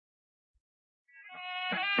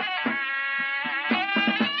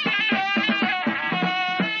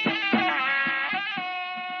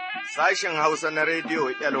Sashen Hausa na Rediyo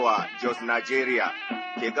Elwa Jos Nigeria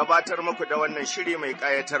ke gabatar muku da wannan shiri mai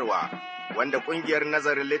ƙayatarwa, wanda ƙungiyar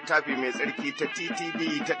nazarin littafi mai tsarki ta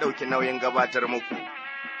TTV ta ɗauki nauyin gabatar muku.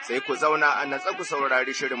 Sai ku zauna a natsa ku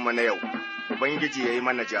saurari shirinmu na yau, Ubangiji ya yi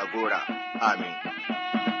mana jagora. Amin.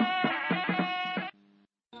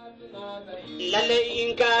 Lalle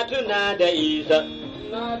in ka tuna da Isa,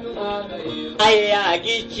 ai ya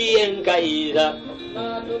gicciyen ka Isa.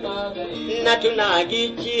 Na tuna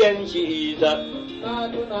gicciyen shi Isa,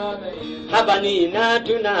 habani na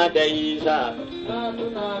tuna da Isa,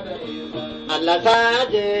 Allah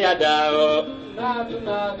saje ya dawo,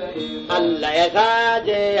 Allah ya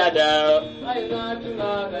saje ya dawo,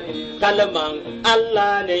 kalman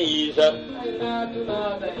Allah ne Isa,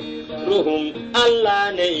 Ruhun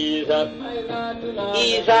Allah ne Isa,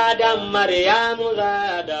 Isa dan Maryamu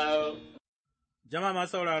za dawo. Jama'a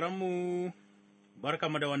masu sauraronmu,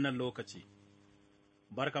 barkamu da wannan lokaci,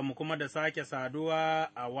 barkamu kuma da sake saduwa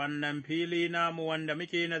a wannan fili namu wanda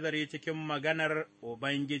muke nazari cikin maganar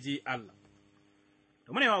Ubangiji Allah.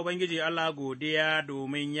 Domin yawa Ubangiji Allah godiya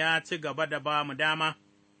domin ya ci gaba da ba mu dama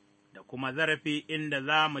da kuma zarafi inda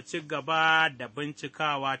za mu ci gaba da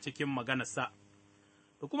bincikawa cikin maganarsa.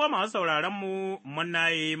 Da kuma masu sauraronmu muna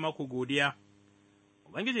yi maku godiya,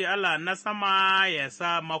 Ubangiji Allah na sama ya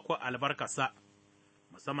sa maku albarkarsa.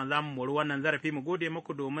 Musamman za mu mori wannan zarafi mu gode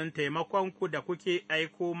muku domin taimakonku da kuke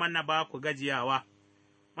aiko mana ba ku gajiyawa.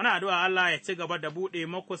 Muna addu'a Allah ya ci gaba da buɗe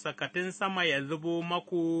muku sakatin sama ya zubo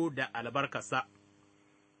maku da albarkarsa.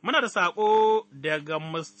 Muna da saƙo daga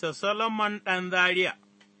Mr. Solomon ɗan Zaria,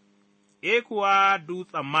 kuwa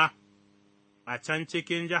dutsen ma a can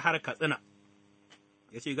cikin jihar Katsina.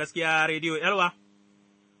 Ya ce gaskiya Rediyo Yalwa,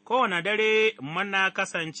 kowane dare muna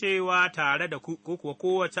kasancewa tare da ku kuwa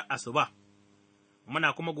kowace asuba.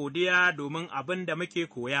 Muna kuma godiya domin abin da muke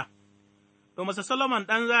koya. To, Masa Solomon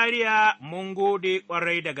ɗan Zaria mun gode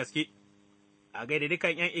ƙwarai da gaske, a gaida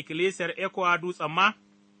dukan ’yan ikkilisiyar Ekwa Dutsen ma,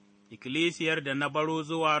 ikkilisiyar da na baro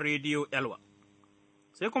zuwa Rediyo Elwa.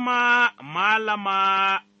 Sai kuma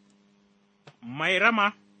Malama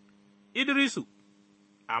Mairama Idrisu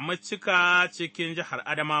a Macika cikin jihar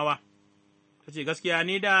Adamawa, ta ce gaskiya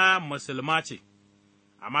ni da musulma ce,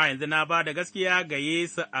 amma yanzu na ba da gaskiya ga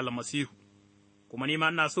Yesu almasihu. Kuma ni ma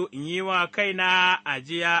ina so in yi wa kaina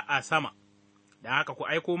ajiya a sama, da haka ku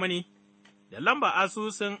aiko mani da lamba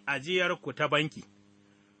asusun ajiyarku ta banki.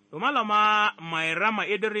 To, Malama Mairama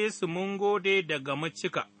Idris mun gode daga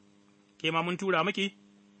Macika, ke ma mun tura miki,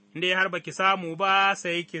 inda har ba ki samu ba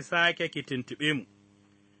sai ki sake ki tuntuɓe mu.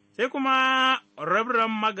 Sai kuma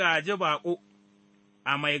Rabran Magaji Baƙo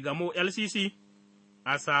a Mai Gamo LCC,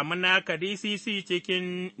 a samu naka DCC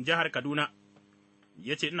cikin jihar Kaduna.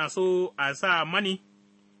 Ya ce, ina so a sa mani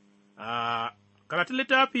a karatun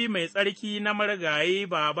littafi mai tsarki na marigayi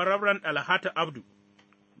Baba Rabran Alhata Abdu,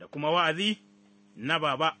 da kuma wa'azi na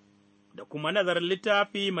Baba, da kuma nazarin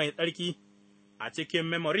littafi mai tsarki a cikin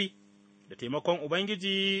memory, da taimakon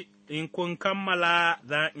Ubangiji in kun kammala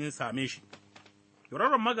za in same shi.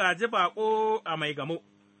 Rabran Magaji Baƙo a Mai Gamo,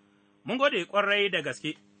 mun gode ƙwarai da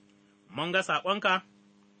gaske, mun ga saƙonka.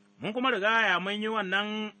 Mun kuma rigaya mun yi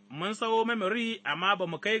wannan mun sawo memory, amma ba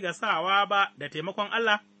mu kai ga sawa ba da taimakon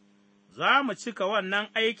Allah, za mu cika wannan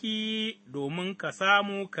aiki domin ka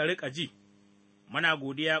samu ka riƙa ji, muna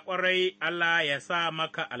godiya ƙwarai Allah ya sa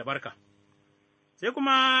maka albarka. Sai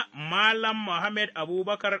kuma Malam Muhammad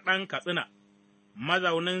Abubakar ɗan Katsina,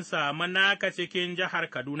 mazaunin Samunaka cikin jihar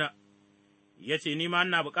Kaduna, ya ce, Ni ma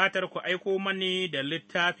ina bukatar ku aiko mani da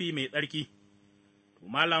littafi mai tsarki.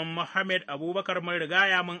 Malam Muhammad Abubakar mun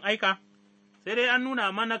rigaya mun aika, sai dai an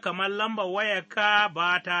nuna mana kamar lambar wayarka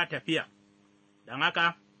ba ta tafiya, don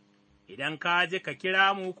haka, idan ka ji ka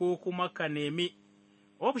kira mu ko kuma ka nemi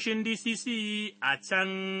ofishin DCC a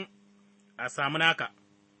can a samu naka,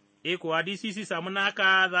 kuwa DCC samu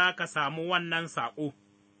naka za ka samu wannan saƙo,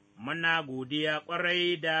 muna godiya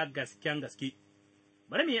ƙwarai da gasken gaske.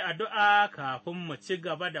 Bari mu yi addu'a kafin mu ci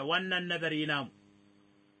gaba da wannan nazari namu.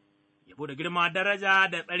 Yabo da girma daraja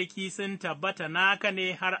da tsarki sun tabbata naka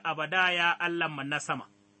ne har abada ya Allahnmu na sama,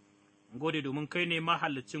 gode domin kai ne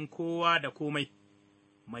mahallicin kowa da komai,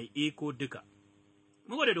 mai iko duka.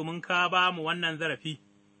 Mun gode domin ka ba mu wannan zarafi,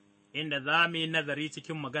 inda za mu yi nazari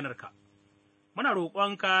cikin maganarka. Muna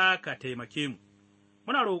roƙonka ka taimake mu,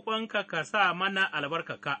 muna roƙonka ka sa mana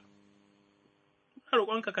albarkaka, muna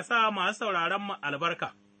roƙonka ka sa masu sauraron mu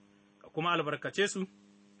albarka, ka kuma albarkace su.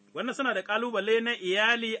 Wannan suna da ƙalubale na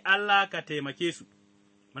iyali, Allah ka taimake su,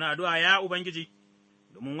 muna addu'a ya Ubangiji,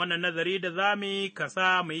 domin wannan nazari da za mu yi ka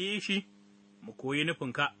sa mu yi shi mu koyi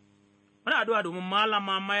nufinka. Muna addu'a domin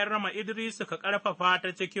Malama Mayar Rama Idris ka ƙarfafa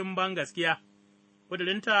ta cikin bangaskiya,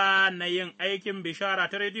 ƙudurinta na yin aikin bishara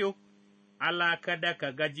ta rediyo, Allah kada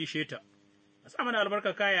ka gajishe ta. A sa mana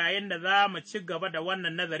albarkaka yayin da za mu ci gaba da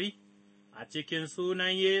wannan nazari a cikin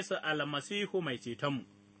sunan Yesu almasihu mai cetonmu.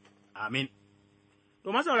 Amin.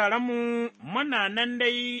 To, masauraranmu, muna nan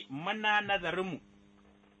dai muna nazarinmu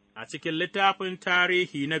a cikin littafin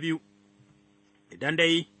tarihi na biyu, idan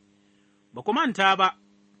dai ba ku manta ba,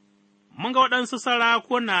 mun ga waɗansu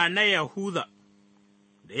sarakuna na Yahuda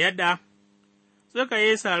da yadda suka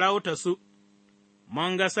yi sarauta su,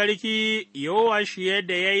 mun ga sarki Yowash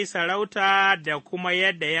yadda ya yi sarauta da kuma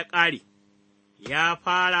yadda ya ƙare, ya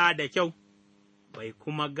fara da kyau, bai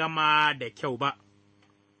kuma gama da kyau ba.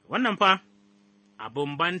 Wannan fa,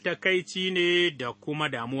 abin ban takaici ne da kuma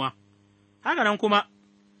damuwa, haka nan kuma,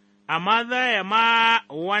 amma zaya ma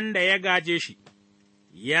wanda ya gaje shi,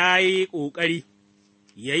 ya yi ƙoƙari,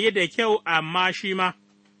 ya yi da kyau, amma shi ma,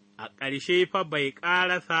 a ƙarshe fa bai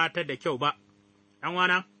ƙarasa ta da kyau ba,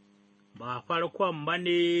 ’yan'wana, ba farkon ba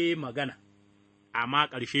ne magana, amma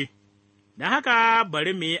ƙarshe, don haka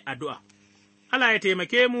bari mu yi addu'a, Allah ya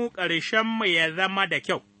taimake mu ƙarshenmu ya zama da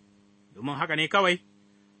kyau, domin haka ne kawai.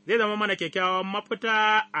 Zai zama mana kyakkyawan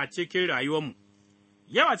mafita a cikin rayuwarmu.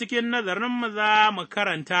 Yau a cikin nazarinmu za mu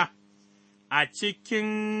karanta a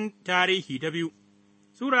cikin tarihi ta biyu,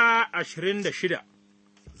 Sura 26,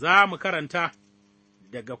 za mu karanta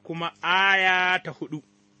daga kuma aya ta 4,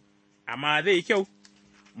 amma zai kyau,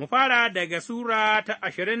 mu fara daga Sura ta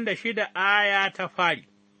 26 aya ta fari.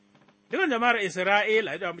 Dukan jama'ar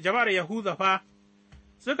Isra'ila, jama'ar Yahuza fa,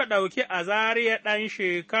 suka ɗauki Azariya ɗan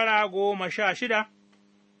shekara 16,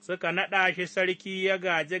 suka naɗa shi sarki ya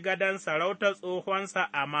gaji gadon sarautar tsohonsa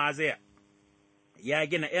Amaziya, ya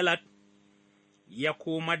gina Elat, ya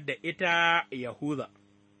komar da ita Yahuza,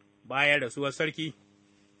 bayan rasuwar sarki,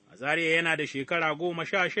 Azariya yana da shekara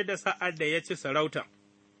 16 sa'ad da ya ci sarauta,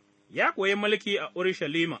 ya koyi mulki a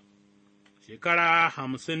Urushalima, shekara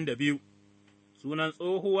 52, sunan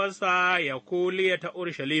tsohuwarsa Yakoliya ta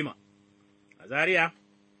Urushalima. Azariya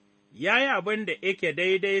ya yi abin da yake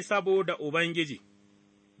daidai saboda Ubangiji.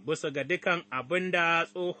 Bisa ga dukan abin da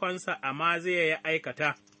tsohonsa Amaziya ya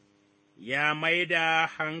aikata, ya mai da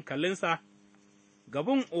hankalinsa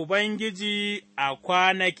gabin Ubangiji a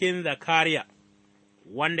kwanakin Zakariya,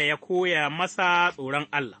 wanda ya koya masa tsoron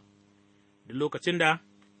Allah, da lokacin da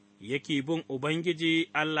yake bin Ubangiji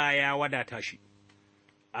Allah ya wadata shi.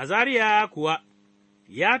 Azariya kuwa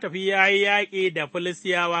ya tafi ya yi yaƙi da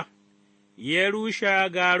Filistiyawa, ya rushe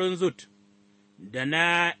garin Zut, da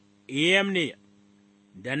na Yemne,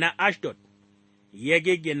 da na Ashdod, ya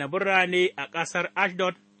giggina birane a ƙasar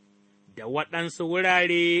Ashdod da waɗansu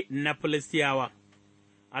wurare na Filistiyawa.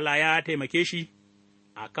 Allah ya taimake shi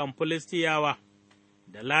a kan Filistiyawa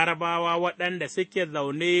da Larabawa waɗanda suke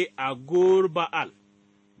zaune a Gur Ba'al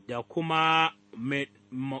da kuma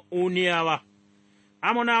Ma'uniyawa.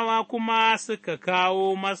 Ammonawa kuma suka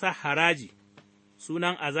kawo masa haraji,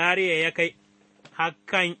 sunan Azariya ya kai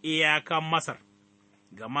hakan iyakan Masar,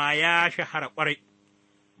 gama ya shahara ƙwarai.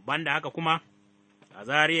 Banda haka kuma,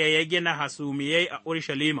 Azariya ya gina hasumiyai a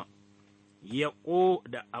Urushalima,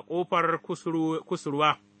 a ƙofar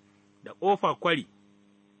kusurwa, da ƙofar kwari,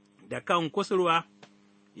 da kan kusurwa,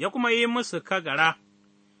 ya kuma yi musu kagara,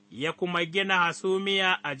 ya kuma gina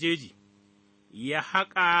hasumiya a jeji, ya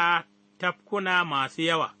haƙa tafkuna masu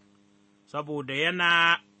yawa, saboda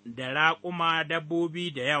yana da raƙuma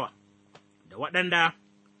dabbobi da yawa, da waɗanda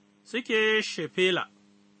suke Shefela,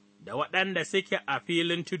 da waɗanda suke a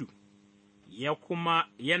filin tudu,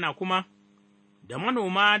 yana kuma da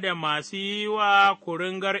manoma da masu yi wa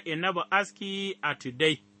kuringar inabi aski a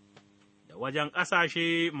tuddai, da wajen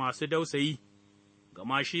ƙasashe masu dausayi,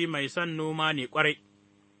 gama shi mai son noma ne ƙwarai.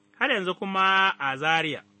 Har yanzu kuma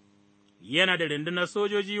Azariya yana da rundunar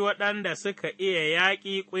sojoji waɗanda suka iya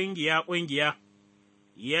yaƙi ƙungiya-ƙungiya,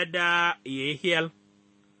 yadda Yehiyel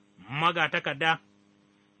magatakarda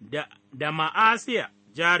da Ma'asiya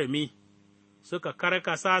jarumi suka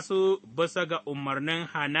karkasa su bisa ga umarnin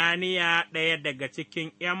Hananiya ɗaya daga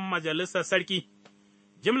cikin ’yan majalisar sarki,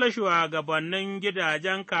 jimlar shugabannin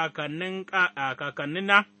gidajen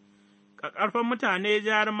kakannina, ƙarfan mutane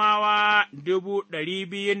jarumawa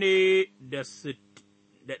 200,000 ne da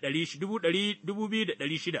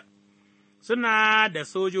 2,600, suna da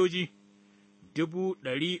sojoji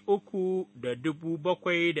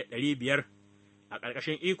 307,500 a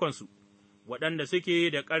ƙarƙashin ikonsu, waɗanda suke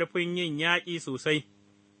da ƙarfin yin yaƙi sosai,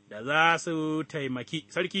 da za su taimaki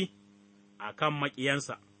sarki a kan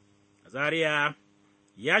maƙiyansa. Azariya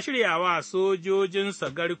ya shirya wa sojojinsa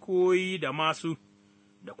garkuwoyi da masu,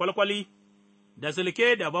 da kwalkwali, da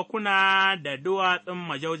silke da bakuna da duwatsun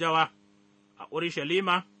majaujawa a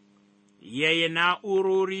Urushalima, ya yi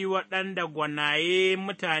na'urori waɗanda gwanaye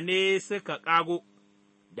mutane suka ƙago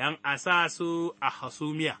don a sa su a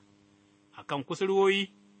hasumiya, a kan kusurwoyi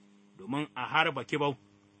domin a harba kibau,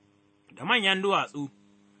 da manyan duwatsu,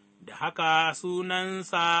 da haka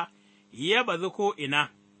sunansa ya bazu ko'ina,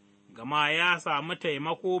 gama ya sami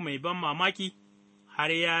taimako mai ban mamaki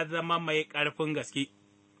har ya zama mai ƙarfin gaske.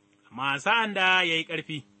 Amma sa'an da ya yi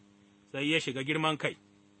ƙarfi, sai ya shiga girman kai,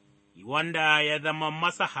 wanda ya zama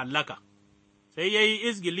masa hallaka, sai ya yi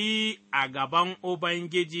izgili a gaban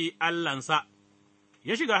Ubangiji Allahnsa,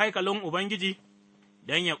 ya shiga haikalin Ubangiji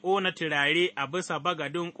don ya ƙona turare a bisa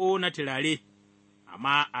bagadin ƙona turare,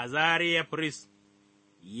 amma Azariya firist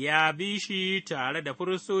ya bi shi tare da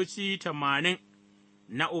firistoci 80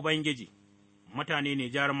 na Ubangiji, mutane ne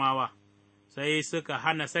jarumawa, sai suka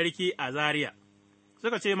hana sarki Azariya,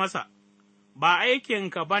 suka ce masa, Ba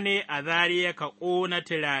aikinka ba ne Azariya ka ƙona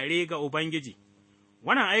turare ga Ubangiji,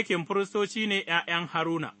 wannan aikin firistoci ne ’ya'yan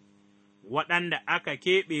Haruna, waɗanda aka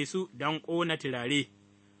keɓe su don ƙona turare,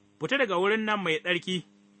 fita daga wurin nan mai tsarki,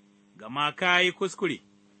 gama ka yi kuskure,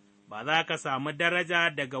 ba za ka samu daraja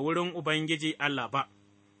daga wurin Ubangiji Allah ba.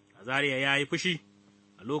 Azariya ya yi fushi,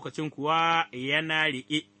 a lokacin kuwa yana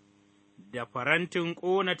riƙe da farantin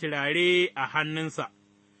ƙona turare a hannunsa,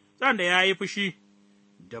 sanda ya yi fushi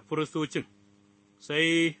da firistocin,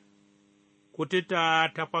 sai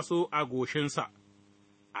kututa ta faso a goshinsa,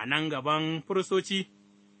 a nan gaban firistoci,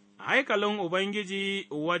 a haikalin Ubangiji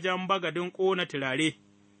wajen bagadin ƙona turare,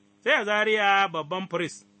 sai Azariya babban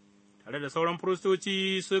firist, tare da sauran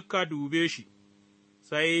firistoci suka dube shi,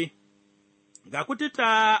 sai ga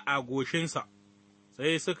kututa a goshinsa,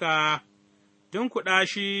 sai suka tunkuɗa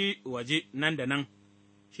shi waje nan da nan,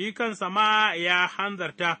 shi kansa ma ya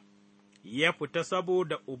hanzarta, ya fita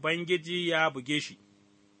saboda Ubangiji ya buge shi,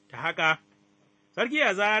 ta haka, Sarki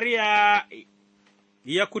Azariya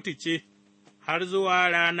ya kutuce har zuwa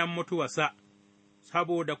ranar mutuwarsa,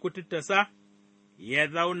 saboda kututarsa ya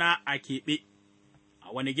zauna a keɓe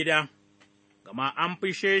a wani gida, gama an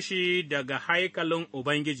fishe shi daga haikalin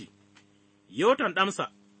Ubangiji. Yotam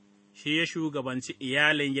ɗansa shi ya shugabanci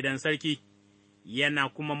iyalin gidan sarki, yana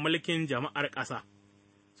kuma mulkin jama'ar ƙasa.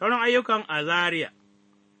 Sauran ayyukan Azariya,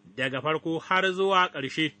 daga farko har zuwa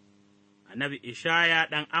ƙarshe, annabi Ishaya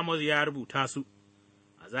ɗan Amos ya rubuta su,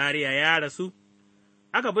 Azariya ya rasu,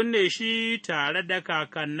 aka binne shi tare da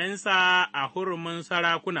kakanninsa a hurumin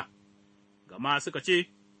sarakuna, gama suka ce,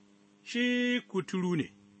 Shi kuturu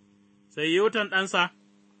ne, sai Yotam ɗansa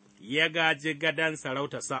ya gaji gadon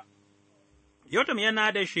sarautarsa. Yotam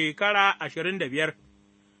yana da shekara 25,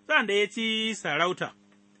 sa'an da ya ci sarauta,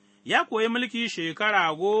 ya koyi mulki shekara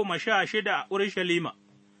 16 a Urushalima,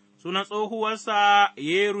 sunan tsohuwarsa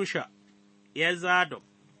Yerusha, ’yar Zadok,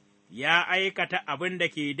 ya aikata abin da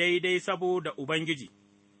ke daidai saboda Ubangiji,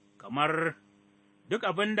 kamar duk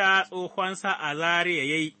abin da tsohonsa Azariya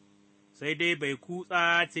ya yi, sai dai bai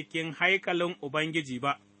kutsa cikin haikalin Ubangiji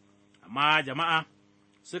ba, amma jama'a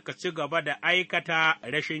suka ci gaba da aikata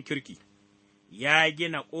rashin kirki. Ya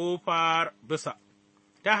gina ƙofar bisa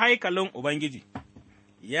ta haikalin Ubangiji,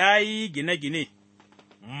 ya yi gine-gine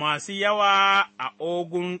masu yawa a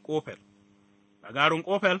Ogun Ƙofel, a garin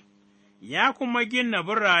Ƙofel, ya kuma gina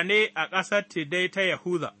birane a ƙasar Tidai ta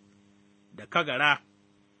Yahuda da Kagara,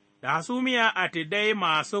 da hasumiya a Tidai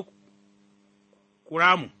masu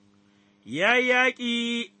Kuramu, ya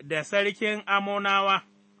yaƙi da sarkin Amonawa,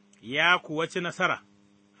 ya kuwa ci nasara.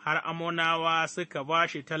 Har Ammonawa suka ba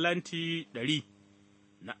shi talenti 100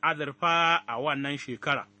 na azurfa a wannan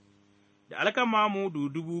shekara, da alkama mudu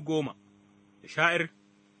 10,000, da sha'ir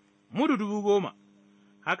mudu 10,000,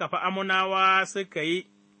 haka fa Ammonawa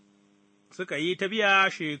suka yi ta biya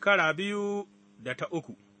shekara 2 da ta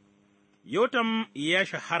 3. Yotam ya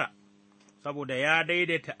shahara, saboda ya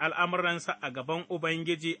daidaita al'amuransa a gaban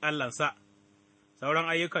Ubangiji Allahnsa, sauran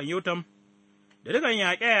ayyukan Yotam, da dukan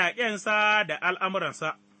yaƙe-yaƙensa da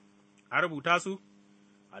al'amuransa. A rubuta su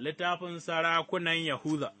a littafin sarakunan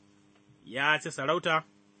Yahuda, ya ci sarauta,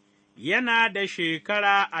 yana da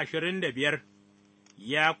shekara 25,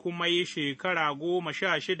 ya kuma yi shekara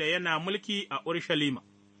 16 yana mulki a Urushalima,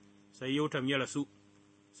 sai Yotam ya rasu,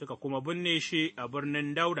 suka kuma binne shi a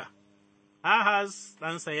birnin Dauda. Ahaz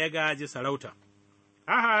ɗansa ya gaji sarauta,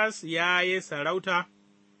 Ahaz ya yi sarauta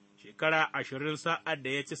shekara 20 sa'ad da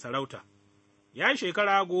ya ci sarauta. Ya yi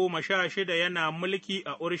shekara 16 yana mulki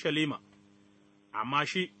a Urushalima, amma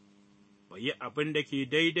shi bai yi abin da ke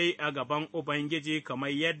daidai a gaban Ubangiji kamar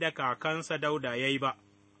yadda kakansa Dauda ya yi ba,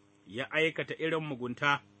 ya aikata irin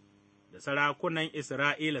mugunta da sarakunan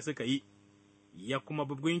Isra'ila suka yi, ya kuma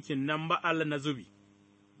bi gunkin nan Ba'al na zubi,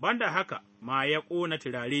 banda haka ma ya ƙona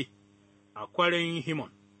turare a kwarin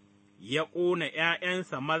Himon, ya ƙona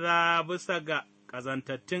 ’ya'yansa maza bisa ga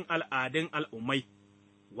ƙazantattun al'adun al'ummai,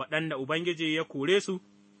 waɗanda Ubangiji ya kore su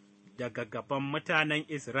daga gaban mutanen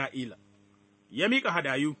Isra'ila, ya miƙa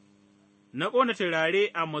hadayu na ƙona turare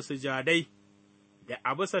a masujadai da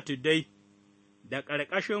a bisa tuddai, da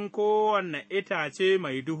ƙarƙashin kowane itace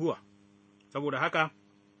mai duhuwa, saboda haka,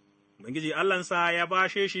 Ubangiji Allahnsa ya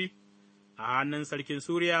bashe shi a hannun sarkin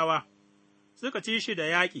Suriyawa, suka ci shi da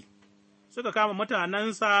yaƙi, suka kama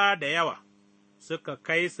mutanensa da yawa, suka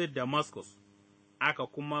kai su Damaskus, aka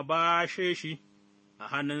kuma bashe shi a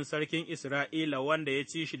hannun sarkin Isra'ila wanda ya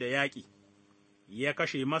ci shi da yaƙi, ya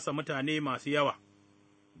kashe masa mutane masu yawa,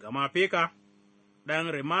 gama Feka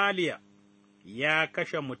ɗan Remaliya ya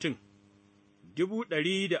kashe mutum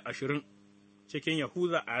 120,000 cikin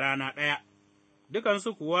Yahuza a rana ɗaya,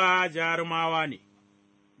 dukansu kuwa jarumawa ne,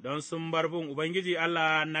 don sun bar bin Ubangiji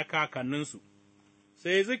Allah na kakanninsu.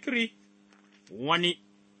 Sai Zikri, wani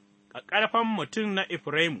ƙaƙƙarfan mutum na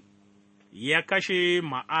Efraimu, ya kashe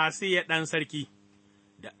Ma'asiya ɗan sarki,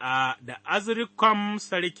 da Azrikam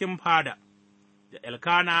sarkin fada, da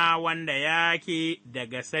Elkana wanda yake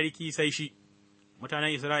daga sarki sai shi,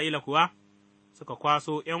 mutanen Isra'ila kuwa suka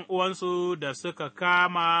kwaso ’yan uwansu da suka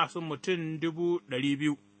kama su mutum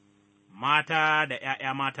 200,000, mata da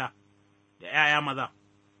 ’ya'ya mata, da ’ya'ya maza,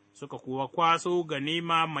 suka kuwa kwaso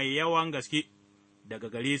ganima mai yawan gaske daga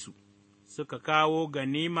gare su, suka kawo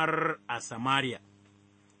ganimar a Samariya.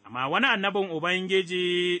 Amma wani annabin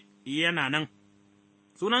Ubangiji yana nan,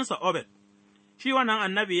 sunansa Obed, shi wannan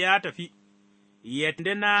annabi ya tafi, ya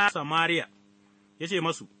na Samariya, ya ce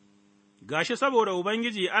masu, Gashi saboda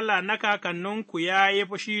Ubangiji Allah na kakanninku ya yi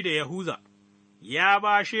fushi da Yahuza, ya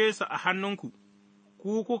bashe su a hannunku,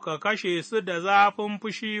 ku kuka kashe su da zafin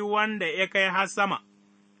fushi wanda ya kai har sama,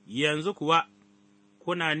 yanzu kuwa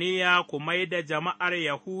kuna niyya ku mai da jama'ar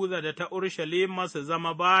Yahuza da ta Urushalima su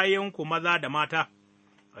zama bayanku maza da mata,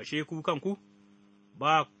 ashe kukanku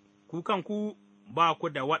ba ku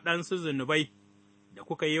da waɗansu zunubai da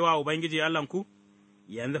kuka yi wa Ubangiji Allahnku,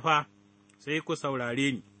 yanzu fa sai ku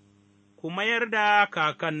saurare ni, ku mayar da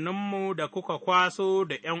kakanninmu da kuka kwaso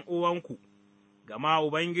da ’yan uwanku, gama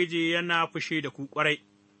Ubangiji yana fushi da ku ƙwarai,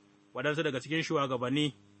 waɗansu daga cikin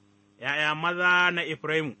shugabanni, ’ya'ya maza na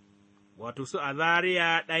Efraimu, wato su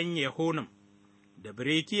Azariya ɗan Yehonam, da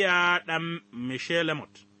Berekiya ɗan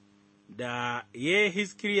Meshelemot, da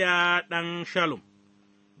Yehiskiya ɗan Shalom,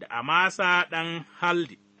 da Amasa ɗan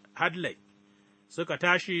Hadlai, suka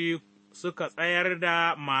tashi suka tsayar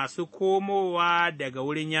da masu komowa daga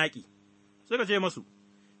wurin yaƙi, suka ce masu,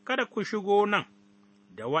 Kada ku shigo nan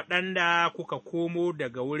da waɗanda kuka komo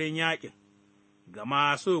daga wurin yaƙin,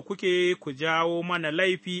 gama so kuke ku jawo mana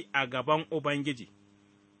laifi a gaban Ubangiji,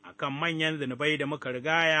 a kan manyan zunubai da muka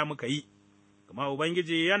rigaya muka yi, gama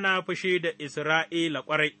Ubangiji yana fushi da Isra'ila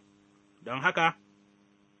ƙwarai, don haka,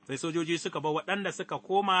 sai sojoji suka ba waɗanda suka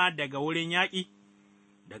koma daga wurin yaƙi,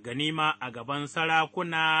 da ganima a gaban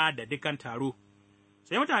sarakuna da dukan taro,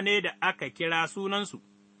 sai mutane da aka kira sunansu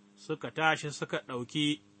suka tashi suka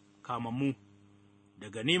ɗauki kamammu da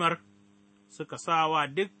ganimar, suka sa wa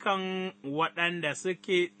dukan waɗanda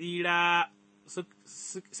suke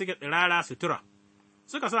tsirara sutura,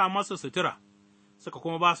 suka sa masu sutura, suka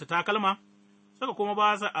kuma ba su takalma, suka kuma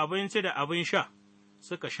ba su abinci da abin sha,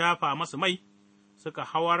 suka shafa masu mai, suka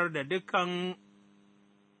hawar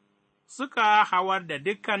da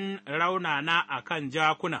dukan raunana a kan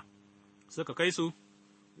jakuna, suka kai su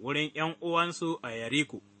wurin ’yan uwansu a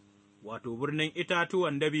Yeriko, wato birnin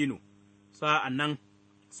itatuwan dabino, sa'an nan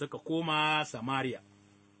suka koma Samariya.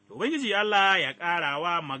 Ubangiji Allah ya ƙara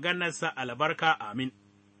wa maganarsa albarka, amin.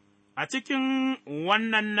 A cikin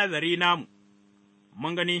wannan nazari namu,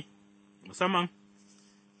 mun gani, musamman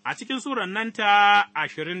a cikin suran nan ta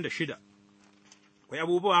 26, akwai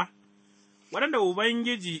abubuwa waɗanda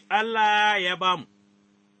Ubangiji Allah ya ba mu,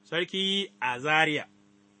 Sarki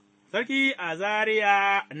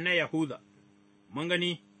Azariya na Yahuda, mun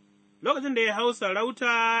gani, lokacin da ya hau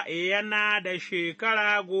sarauta yana da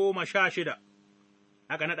shekara 16,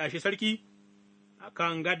 aka naɗa shi sarki a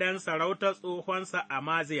kan gadon sarautar tsohonsa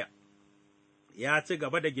Amaziya, ya ci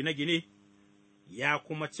gaba da gine-gine, ya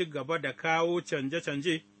kuma ci gaba da kawo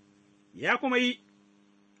canje-canje, ya kuma yi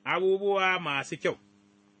abubuwa masu kyau,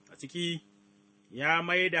 a ciki ya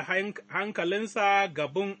mai da hankalinsa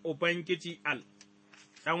gabin Ubangiji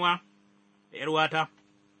ɗanwa da ’yarwata,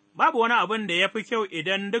 babu wani abin da ya fi kyau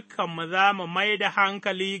idan dukkanmu za mu mai da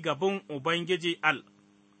hankali gabin Ubangiji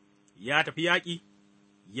ya tafi yaƙi,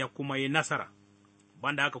 ya kuma yi nasara,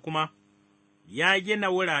 banda haka kuma ya gina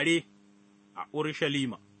wurare a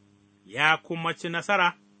Urushalima, ya kuma ci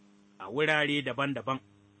nasara a wurare daban-daban.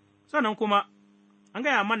 Sannan kuma, an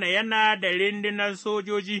gaya mana yana da rundunar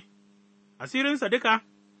sojoji, asirinsa duka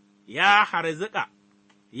ya harzuka,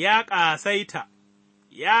 ya ƙasaita,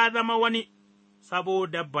 ya zama wani,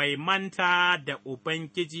 saboda bai manta da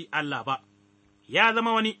Ubangiji Allah ba, ya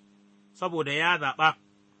zama wani, saboda ya zaɓa,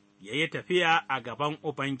 ya yi tafiya a gaban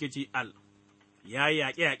Ubangiji Allah, ya yi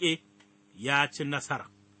yaƙe-yaƙe, ya ci nasara.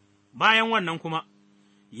 Bayan wannan kuma,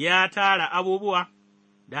 ya tara abubuwa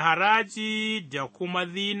da haraji da kuma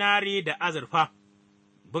zinari da azurfa,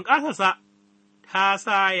 bunƙasarsa ta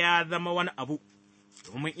sa ya zama wani abu,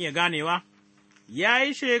 domin iya ganewa, ya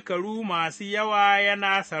yi shekaru masu yawa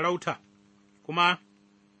yana sarauta, kuma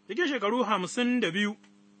cikin shekaru 52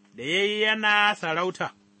 da ya yi yana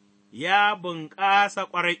sarauta, ya bunƙasa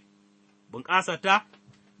ƙwarai,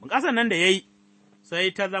 bunƙasar nan da ya yi,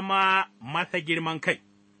 sai ta zama masa girman kai,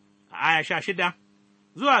 a aya 16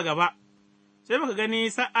 zuwa gaba, sai muka gani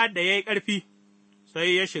sa'ad da ya yi ƙarfi,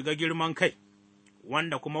 sai ya shiga girman kai,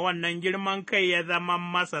 wanda kuma wannan girman kai ya zama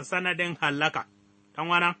masa sanadin hallaka,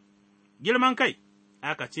 ɗanwana, girman kai,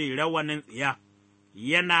 aka ce rawanin tsiya,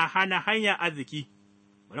 yana hana hanya arziki,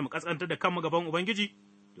 bari mu ƙasƙantar da kanmu gaban Ubangiji,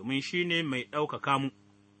 domin shi ne mai ɗaukaka mu.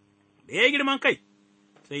 Da ya yi girman kai,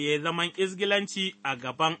 sai ya yi zaman izgilanci a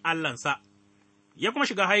gaban Allahnsa, ya kuma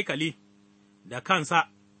shiga haikali da kansa,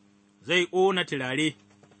 zai ƙona turare,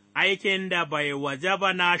 aikin da bai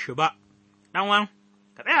wajaba na shi ba, ɗanwan,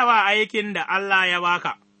 ka tsayawa aikin da Allah ya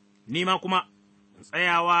baka, ni ma kuma in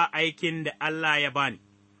tsayawa aikin da Allah ya bani.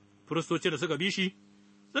 Firistoci da suka bi shi,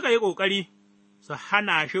 suka yi ƙoƙari su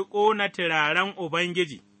hana shi ƙona turaren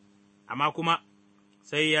Ubangiji, amma kuma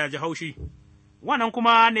sai ya ji haushi, wannan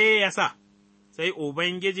kuma ne ya sa, sai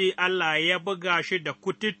Ubangiji Allah ya buga shi da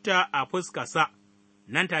kututta a fuskarsa,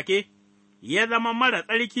 nan take, ya zama mara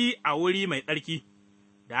tsarki a wuri mai tsarki,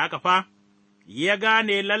 da haka fa, ya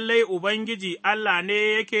gane lallai Ubangiji Allah ne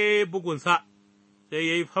yake bugunsa, sai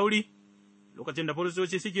ya yi fauri, lokacin da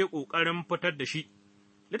firistoci suke ƙoƙarin fitar da shi.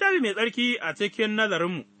 Littafi mai tsarki a cikin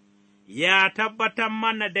nazarinmu, ya tabbatar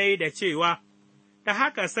mana dai da cewa, ta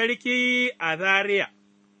haka sarki Azariya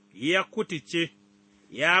ya kutice,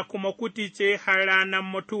 ya kuma kutice har ranar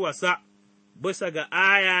mutuwarsa, bisa ga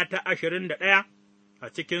aya ta 21 a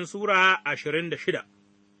cikin Sura 26.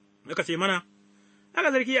 Muka ce mana,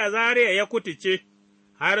 haka sarki Azariya ya kutice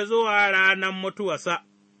har zuwa ranar mutuwarsa,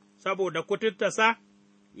 saboda kututtarsa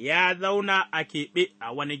ya zauna a keɓe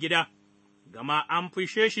a wani gida, gama an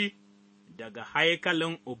fishe shi daga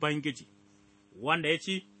haikalin Ubangiji, wanda ya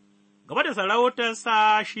ci, gaba da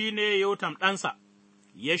sarautarsa shi ne Yotam ɗansa,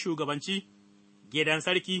 ya shugabanci gidan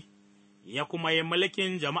sarki, ya kuma yi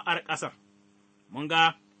mulkin jama'ar ƙasar. Mun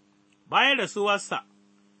ga, bayan rasuwarsa,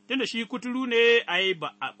 tunda shi kuturu ne, ai,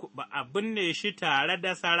 ba a binne shi tare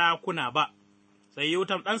da sarakuna ba, sai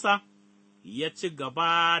Yotam ɗansa ya ci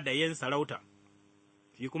gaba da yin sarauta,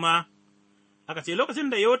 shi kuma aka ce lokacin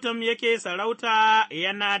da Yotam yake sarauta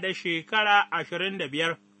yana da shekara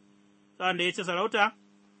 25, sa'an da ya ci sarauta,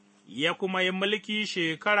 ya kuma yi mulki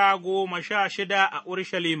shekara 16 a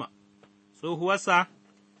Urushalima, tsohuwarsa,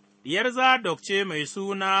 diyar Zadok ce mai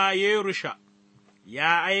suna Yerusha,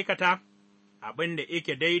 ya aikata abin da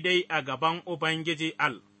yake daidai a gaban Ubangiji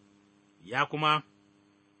Al, ya kuma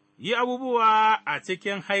yi abubuwa a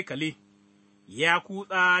cikin haikali, ya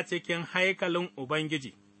kutsa cikin haikalin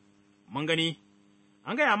Ubangiji. Mun gani,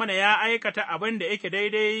 an gaya mana ya aikata abin da yake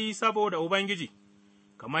daidai saboda Ubangiji,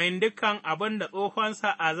 kamar dukkan abin da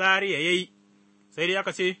tsohonsa Azariya ya yi, sai dai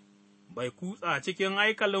aka ce, bai kutsa cikin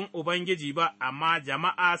haikalin Ubangiji ba, amma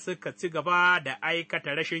jama'a suka ci gaba da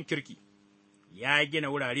aikata rashin kirki, ya gina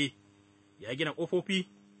wurare, ya gina ƙofofi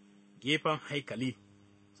gefen haikali,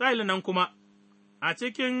 sa'ilin nan kuma, a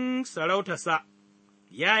cikin sarautarsa,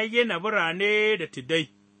 ya gina birane da tuddai,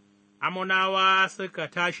 Ammonawa suka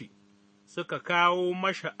tashi, suka kawo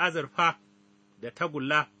masha azurfa da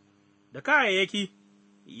tagulla, da kayayyaki,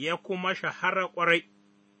 ya kuma shahara ƙwarai,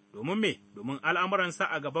 domin me, domin al'amuransa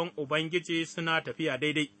a gaban Ubangiji suna tafiya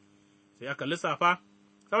daidai, sai aka lissafa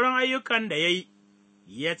sauran ayyukan da ya yi,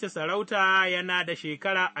 ya ci sarauta yana da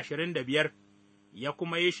shekara 25, ya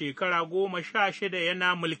kuma yi shekara 16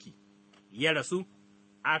 yana mulki, ya rasu,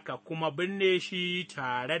 aka kuma binne shi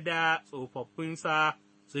tare da tsofaffinsa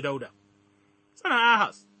su Dauda. Sannan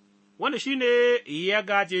Ahaz, wanda shi ne ya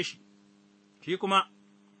gaje shi, shi kuma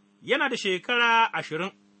yana da shekara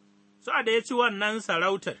 20, sa'ad da ya ci wannan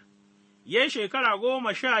sarautar, ya yi shekara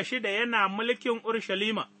 16 yana mulkin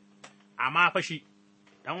Urushalima, amma fashi,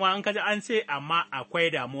 ɗanwa an kaji an ce, amma akwai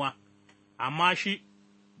damuwa, amma shi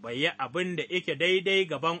bai yi abin da yake daidai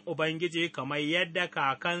gaban Ubangiji kamar yadda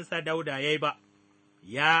kakansa Dauda ya yi ba,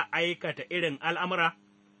 ya aikata irin al'amura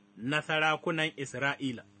na sarakunan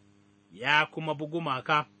Isra'ila, ya kuma bugu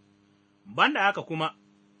maka, banda haka kuma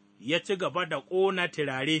ya ci gaba da ƙona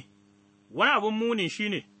turare, wani abin munin shi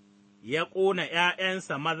ne, ya ƙona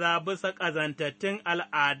 ’ya'yansa maza bisa ƙazantattun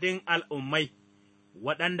al'adun al'ummai,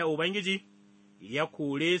 waɗanda Ubangiji ya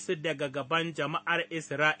kore su daga gaban jama'ar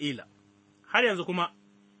Isra'ila, har yanzu kuma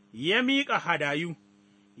ya miƙa hadayu,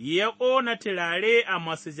 ya ƙona turare a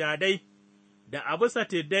masujadai, da a bisa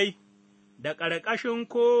tuddai, da ƙarƙashin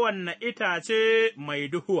kowane itace mai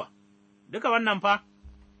duhuwa, duka wannan fa,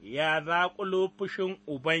 ya zaƙulo fushin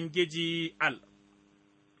Ubangiji Allah.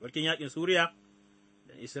 Sarkin yaƙin Suriya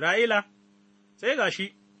da Isra'ila, sai ga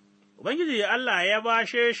shi, Ubangiji Allah ya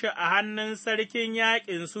bashe shi a hannun sarkin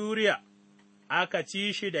yaƙin Suriya, aka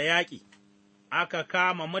ci shi da yaƙi, aka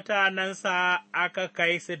kama mutanensa aka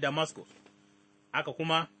kai su Damaskus, aka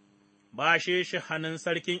kuma bashe shi hannun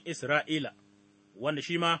sarkin Isra'ila, wanda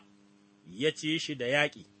shi ma ya ci shi da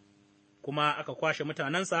yaƙi, kuma aka kwashe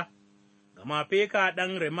mutanensa, gama Feka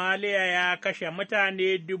ɗan Remaliya ya kashe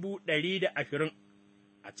mutane 120,000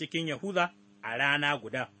 a cikin Yahuda a rana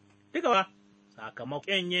guda, duka ba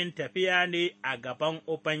sakamakon yin tafiya ne a gaban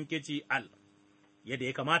Ubangiji Allah, yadda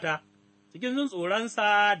ya kamata, cikin jin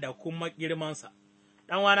tsoronsa da kuma girmansa.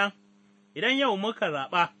 Ɗanwana, idan yau muka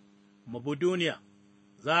zaɓa mu bi duniya,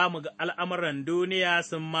 za mu ga al'amuran duniya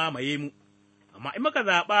sun mamaye mu, amma in muka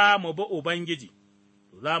zaɓa mu bi Ubangiji,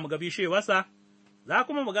 to za mu ga bishewarsa, za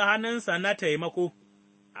kuma mu ga hannunsa na taimako,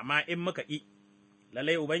 amma in muka ƙi,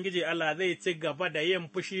 lallai Ubangiji Allah zai ci gaba da yin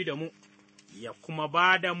fushi da mu, ya kuma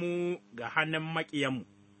ba da mu ga hannun maƙiyanmu.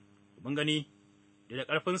 Mun gani, da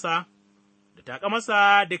ƙarfinsa, da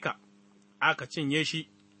taƙamarsa duka, aka cinye shi,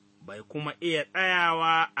 bai kuma iya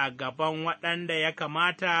tsayawa a gaban waɗanda ya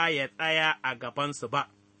kamata ya tsaya a gabansu ba.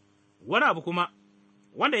 Wani abu kuma,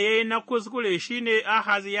 wanda ya yi na kuskure shi ne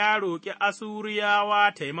Ahaz ya roƙi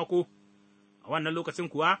Asuriyawa taimako, a wannan lokacin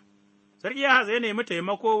kuwa, Sarki Ahaz ya nemi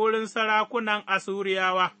taimako wurin sarakunan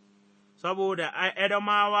Asuriyawa, saboda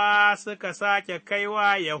Edomawa suka sake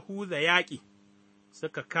kaiwa Yahuda yaƙi,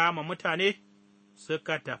 suka kama mutane,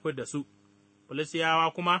 suka tafi da su,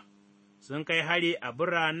 Filistiyawa kuma sun kai hari a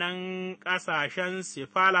biranen ƙasashen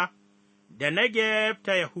Sifala da Negeb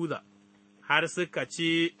ta Yahuda, har suka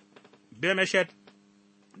ci Demeshet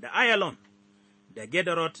da Ayalon, da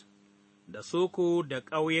Gederot, da Soko, da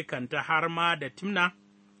ƙauyukanta har ma da Timna,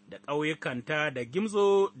 da ƙauyukanta da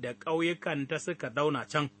Gimzo, da ƙauyukanta suka zauna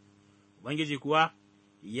can, Ubangiji kuwa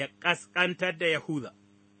ya ƙasƙantar da Yahuda,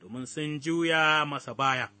 domin sun juya masa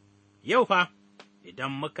baya. Yau fa,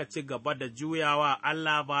 idan muka ci gaba da juyawa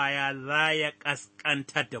Allah baya za ya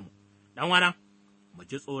ƙasƙantar da mu, ɗanwana, mu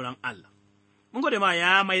ji tsoron Allah. Mun gode ma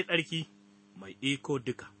ya mai tsarki, mai iko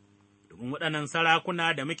duka, domin waɗannan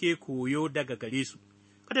sarakuna da muke koyo daga gare su,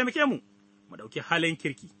 ka taimake mu, mu ɗauki halin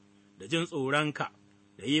kirki, da jin tsoronka,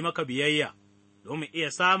 da yi maka biyayya, domin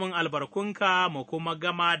iya samun albarkunka mu kuma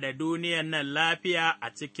gama da duniyan nan lafiya a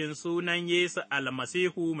cikin sunan Yesu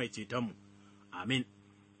almasihu mai cetonmu. Amin.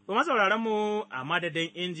 Kuma sauraronmu a madadin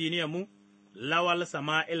injiniyanmu, Lawal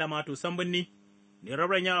Sama'ila Matu Sambunni, ni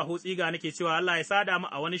rabran yawa hutsi ga nake cewa Allah ya sada mu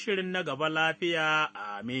a wani shirin na gaba lafiya.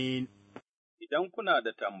 Amin. Idan kuna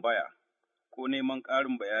da tambaya ko neman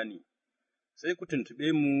ƙarin bayani, sai ku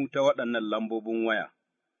tuntuɓe mu ta waɗannan lambobin waya,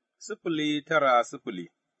 09099882827,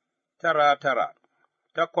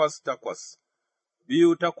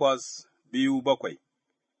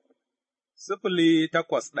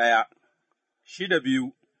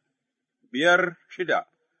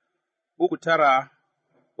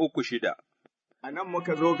 A nan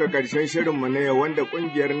muka zo ga ƙarshen shirinmu na yau wanda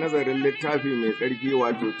ƙungiyar nazarin littafi mai tsarki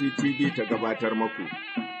wato TTV ta gabatar maku.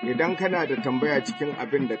 Idan kana da tambaya cikin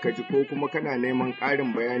abin da ka ji ko kuma kana neman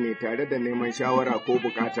ƙarin bayani tare da neman shawara ko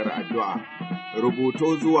buƙatar addu'a,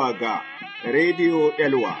 rubuto zuwa ga Radio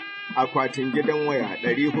Elwa, akwatin gidan waya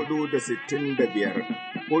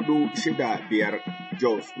 465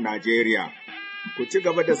 Jos, Nigeria. Ku ci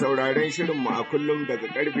gaba da sauraron shirinmu a kullum daga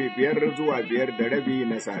ƙarfe 5 zuwa 5:30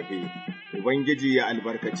 na safe. Ubangiji ya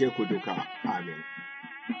albarkace ku duka. Amin.